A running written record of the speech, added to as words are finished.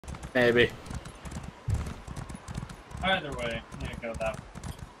Maybe. Either way, I'm gonna go that way.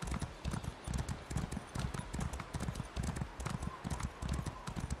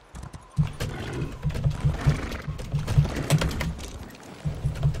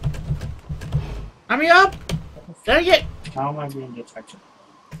 Let me up! Dang it! How am I being detected?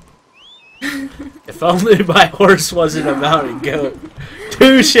 If only my horse wasn't a mountain goat.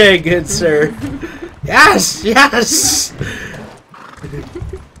 Touche, good sir. Yes! Yes!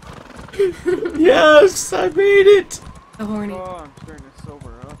 Yes! I made it! The horny. Oh, I'm starting to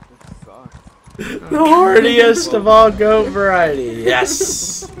sober up. This sucks. The horniest of all goat variety.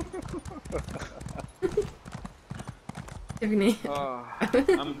 Yes! Tiffany. Oh,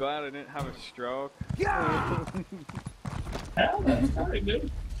 I'm glad I didn't have a stroke. Hell, that's probably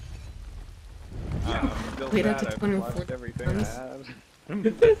good. I'm still Wait sad up to I 24 flushed everything I months.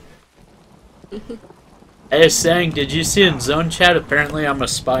 had. Hey, Sang, did you see in zone chat? Apparently I'm a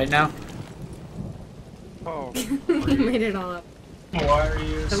spy now. Oh, You made it all up. Why are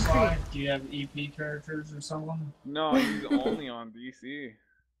you a So spy? Do you have EP characters or something? no, he's only on DC.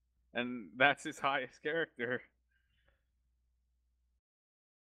 And that's his highest character.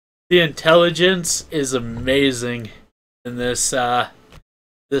 The intelligence is amazing in this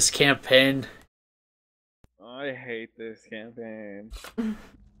this campaign. I hate this campaign.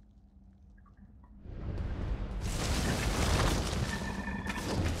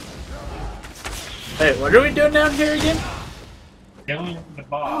 Hey, what are we doing down here again? Killing the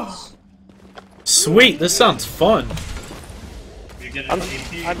boss. Sweet, this sounds fun. You get an I'm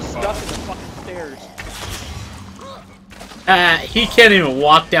EP stuck in the fucking stairs. He can't even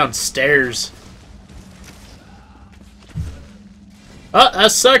walk downstairs. Oh,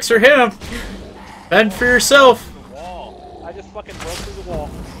 that sucks for him. Fend for yourself. The wall. I just fucking broke through the wall.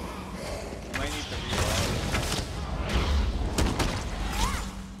 I might need to reload.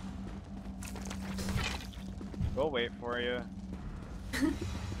 We'll wait for you.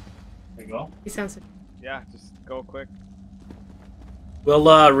 There you go. He sounds. Yeah, just go quick. Will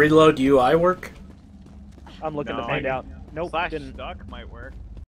reload UI work? I'm looking No, to find out. Nope, Slash didn't. duck might work.